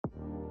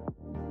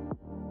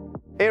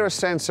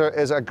Aerosensor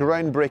is a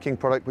groundbreaking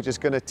product which is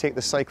going to take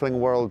the cycling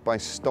world by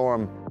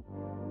storm.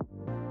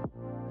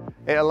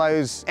 It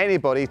allows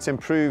anybody to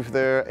improve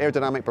their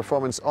aerodynamic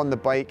performance on the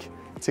bike,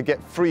 to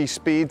get free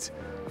speed.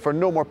 For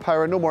no more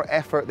power, no more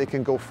effort, they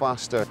can go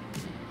faster.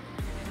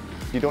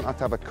 You don't have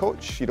to have a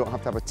coach, you don't have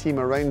to have a team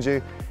around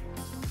you.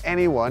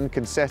 Anyone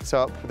can set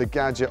up the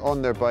gadget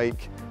on their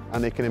bike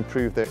and they can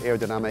improve their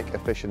aerodynamic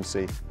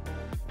efficiency.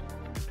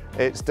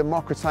 It's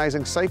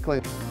democratizing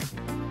cycling.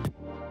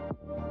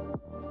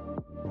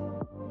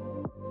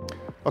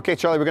 Okay,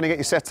 Charlie, we're going to get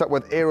you set up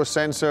with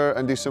Aerosensor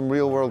and do some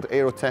real-world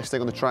aero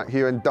testing on the track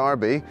here in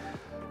Derby.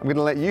 I'm going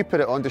to let you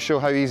put it on to show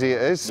how easy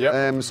it is.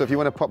 Yep. So if you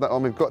want to pop that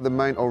on, we've got the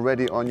mount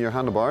already on your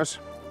handlebars.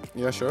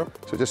 Yeah, sure.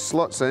 So it just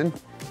slots in,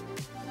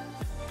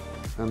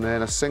 and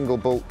then a single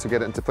bolt to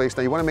get it into place.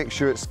 Now you want to make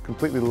sure it's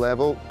completely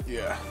level.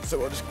 Yeah, so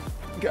we'll just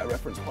get a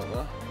reference point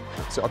there.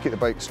 So I'll keep the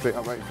bike straight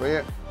upright for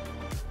you.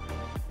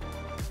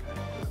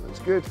 That looks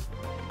good.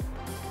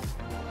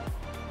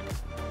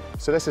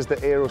 So this is the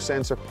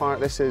Aerosensor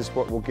part. This is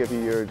what will give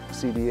you your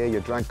CDA,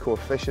 your drag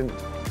coefficient.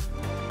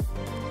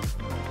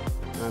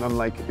 And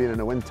unlike being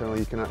in a wind tunnel,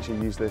 you can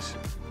actually use this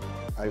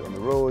out on the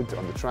road,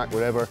 on the track,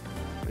 wherever,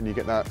 and you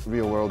get that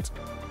real world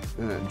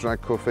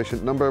drag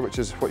coefficient number, which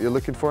is what you're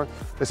looking for.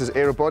 This is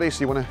Aerobody,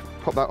 so you want to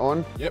pop that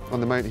on, on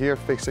the mount here,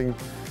 facing,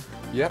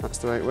 that's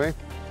the right way.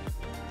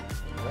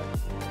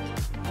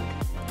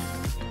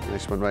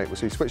 Nice one, right,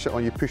 so you switch it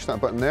on, you push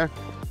that button there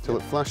till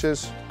it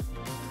flashes.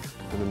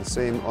 And then the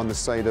same on the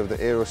side of the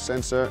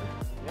Aerosensor.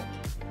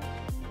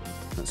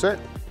 That's it.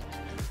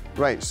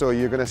 Right, so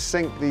you're going to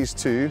sync these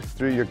two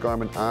through your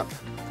Garmin app.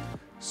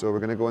 So we're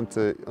going to go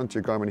onto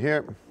your Garmin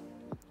here.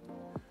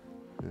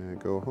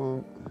 Go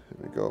home,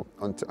 here we go,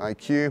 onto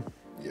IQ.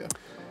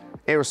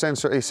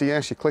 Aerosensor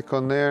ACS, you click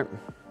on there.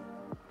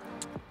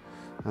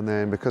 And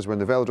then because we're in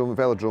the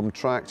Velodrome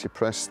tracks, you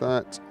press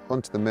that,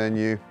 onto the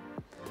menu,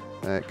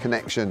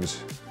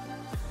 connections.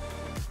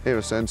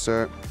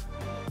 Aerosensor.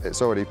 It's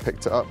already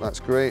picked it up, that's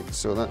great.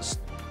 So that's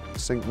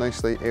synced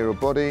nicely.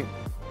 Aerobody,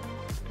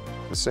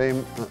 the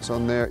same, that's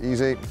on there,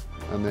 easy.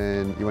 And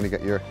then you want to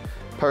get your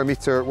power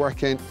meter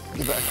working.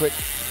 Give it a quick,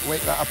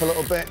 wake that up a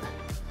little bit.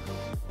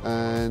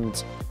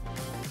 And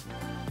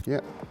yeah,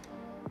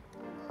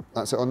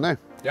 that's it on now.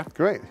 Yeah.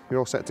 Great,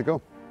 you're all set to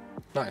go.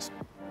 Nice.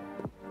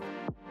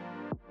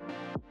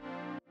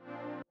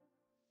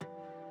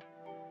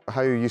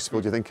 How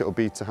useful do you think it'll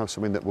be to have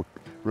something that will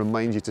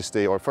remind you to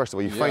stay, or first of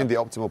all, you find the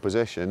optimal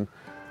position,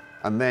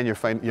 and then you're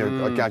finding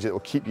a gadget that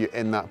will keep you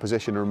in that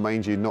position and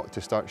remind you not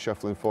to start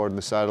shuffling forward in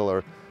the saddle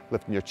or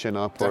lifting your chin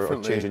up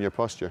or changing your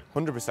posture.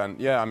 100%,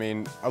 yeah. I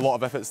mean, a lot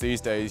of efforts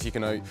these days, you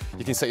can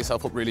set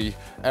yourself up really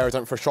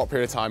aerodynamic for a short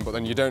period of time, but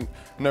then you don't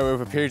know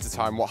over periods of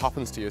time what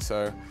happens to you.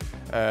 So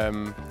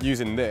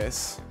using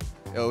this,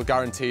 it'll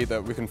guarantee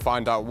that we can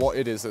find out what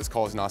it is that's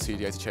causing our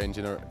CDA to change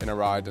in a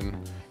ride, and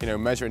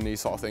measuring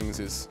these sort of things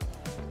it's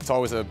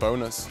always a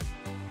bonus.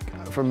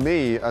 For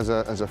me, as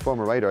a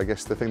former rider, I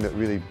guess the thing that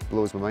really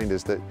blows my mind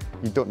is that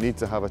you don't need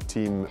to have a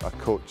team, a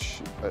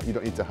coach. You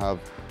don't need to have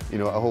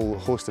a whole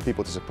host of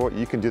people to support you.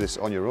 You can do this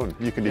on your own.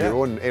 You can do your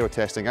own aero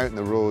testing out in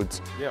the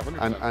roads,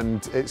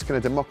 and it's kind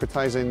of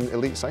democratizing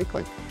elite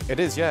cycling. It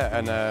is, yeah,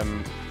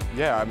 and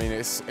yeah, I mean,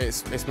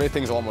 it's made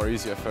things a lot more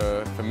easier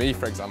for me,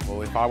 for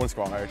example. If I want to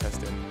go out aero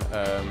testing,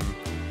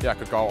 yeah, I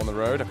could go out on the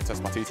road, I could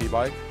test my TT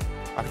bike,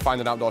 I could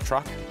find an outdoor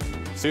track.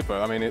 Super.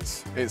 I mean,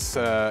 it's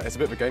a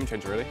bit of a game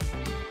changer, really.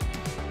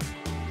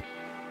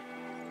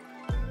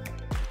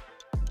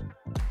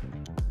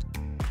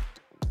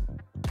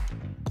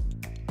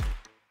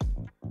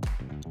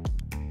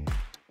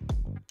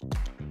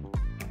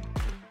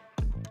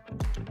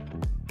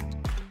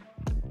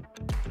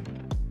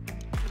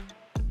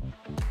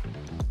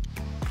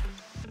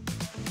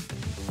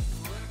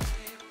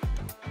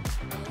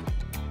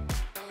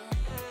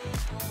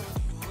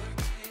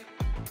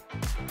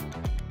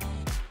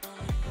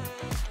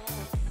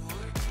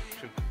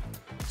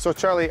 So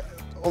Charlie,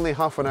 only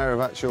half an hour of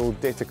actual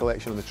data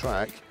collection on the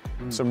track,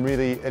 some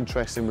really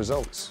interesting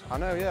results. I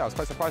know, yeah, I was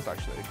quite surprised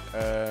actually.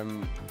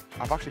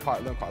 I've actually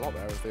learned quite a lot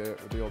there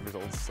with the old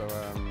results, so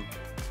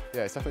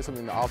yeah, it's definitely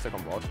something that I'll take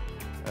on board.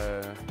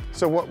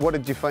 So what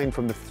did you find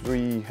from the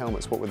 3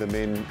 helmets? What were the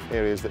main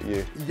areas that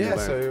you learned?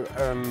 So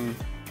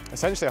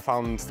essentially I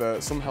found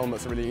that some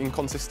helmets are really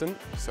inconsistent,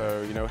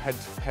 so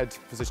head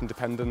position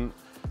dependent,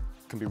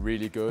 can be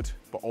really good,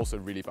 but also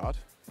really bad.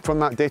 From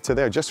that data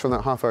there, just from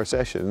that half-hour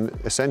session,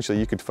 essentially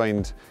you could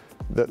find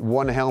that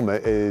one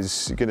helmet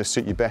is going to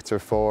suit you better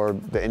for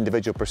the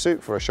individual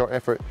pursuit. For a short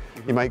effort,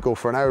 you might go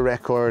for an hour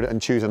record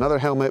and choose another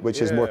helmet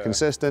which is more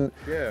consistent.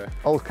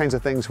 All kinds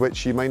of things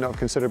which you might not have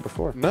considered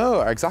before.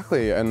 No,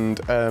 exactly, and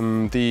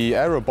the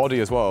Aerobody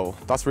as well,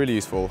 that's really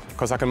useful,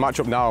 because I can match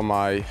up now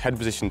my head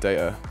position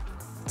data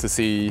to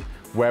see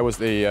where was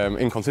the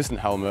inconsistent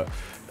helmet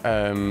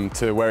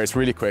to where it's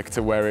really quick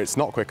to where it's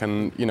not quick,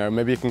 and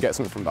maybe you can get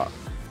something from that.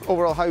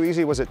 overall, how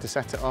easy was it to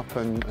set it up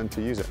and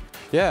to use it?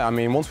 Yeah, I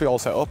mean, once we all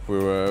set up, we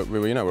were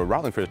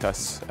rattling through the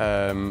tests,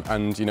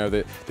 and you know,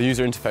 the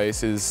user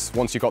interface is,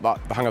 once you got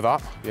the hang of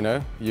that, you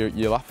know,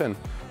 you're laughing.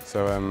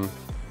 So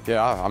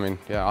yeah, I mean,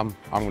 yeah, I'm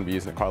going to be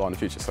using it quite a lot in the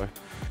future. So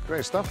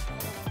great stuff.